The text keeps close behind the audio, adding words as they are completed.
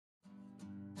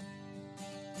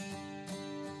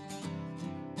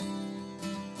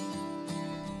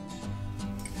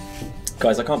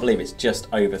Guys, I can't believe it's just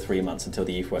over 3 months until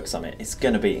the Youthwork Summit. It's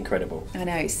going to be incredible. I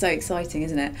know, it's so exciting,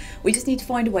 isn't it? We just need to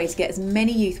find a way to get as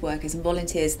many youth workers and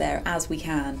volunteers there as we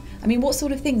can. I mean, what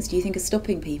sort of things do you think are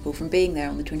stopping people from being there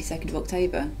on the 22nd of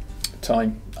October?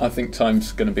 Time. I think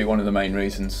time's going to be one of the main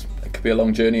reasons. It could be a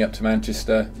long journey up to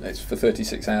Manchester. It's for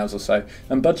 36 hours or so.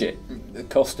 And budget, the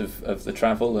cost of the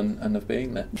travel and of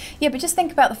being there. Yeah, but just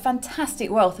think about the fantastic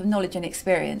wealth of knowledge and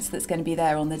experience that's going to be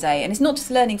there on the day. And it's not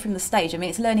just learning from the stage, I mean,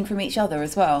 it's learning from each other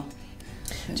as well.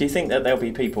 Do you think that there'll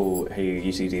be people who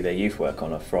usually do their youth work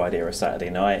on a Friday or a Saturday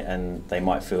night and they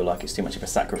might feel like it's too much of a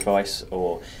sacrifice,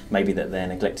 or maybe that they're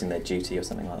neglecting their duty or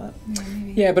something like that?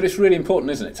 Yeah, but it's really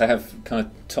important, isn't it, to have kind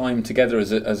of time together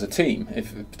as a team,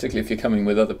 particularly if you're coming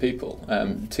with other people.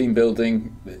 Team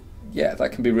building, yeah,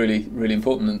 that can be really, really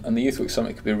important, and the Youthwork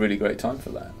Summit could be a really great time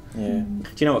for that. Yeah. Do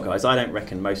you know what, guys? I don't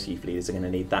reckon most youth leaders are going to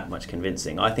need that much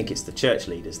convincing. I think it's the church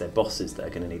leaders, their bosses, that are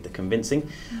going to need the convincing.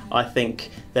 I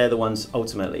think they're the ones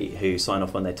ultimately who sign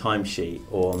off on their timesheet,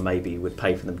 or maybe would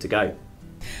pay for them to go.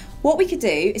 What we could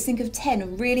do is think of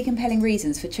 10 really compelling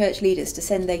reasons for church leaders to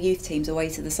send their youth teams away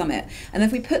to the summit. And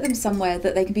if we put them somewhere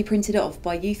that they can be printed off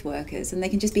by youth workers and they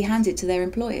can just be handed to their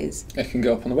employers. It can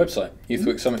go up on the website,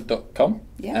 youthworksummit.com,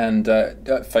 and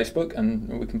Facebook,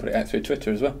 and we can put it out through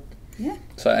Twitter as well. Yeah.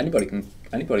 So anybody can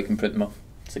print them off.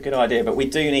 It's a good idea, but we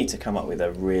do need to come up with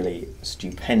a really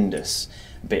stupendous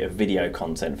bit of video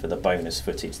content for the bonus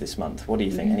footage this month. What do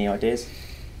you think? Any ideas?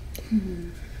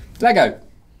 Lego.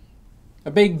 A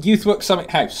big Youthwork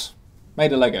Summit house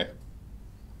made of Lego.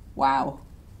 Wow.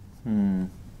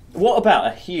 What about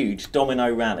a huge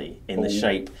domino rally in the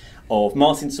shape of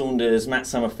Martin Saunders, Matt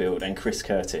Summerfield and Chris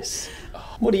Curtis?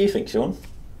 What do you think, Sean?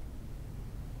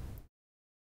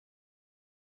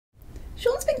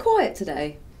 Sean's been quiet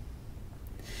today.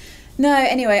 No,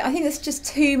 anyway, I think that's just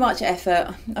too much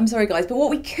effort. I'm sorry, guys, but what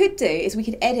we could do is we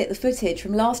could edit the footage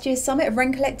from last year's summit of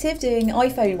Wren Collective doing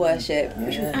iPhone worship,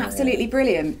 which was absolutely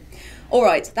brilliant. All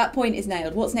right, that point is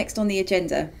nailed. What's next on the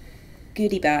agenda?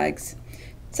 Goodie bags.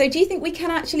 So do you think we can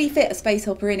actually fit a space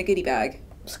hopper in a goodie bag?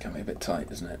 It's going to be a bit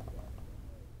tight, isn't it?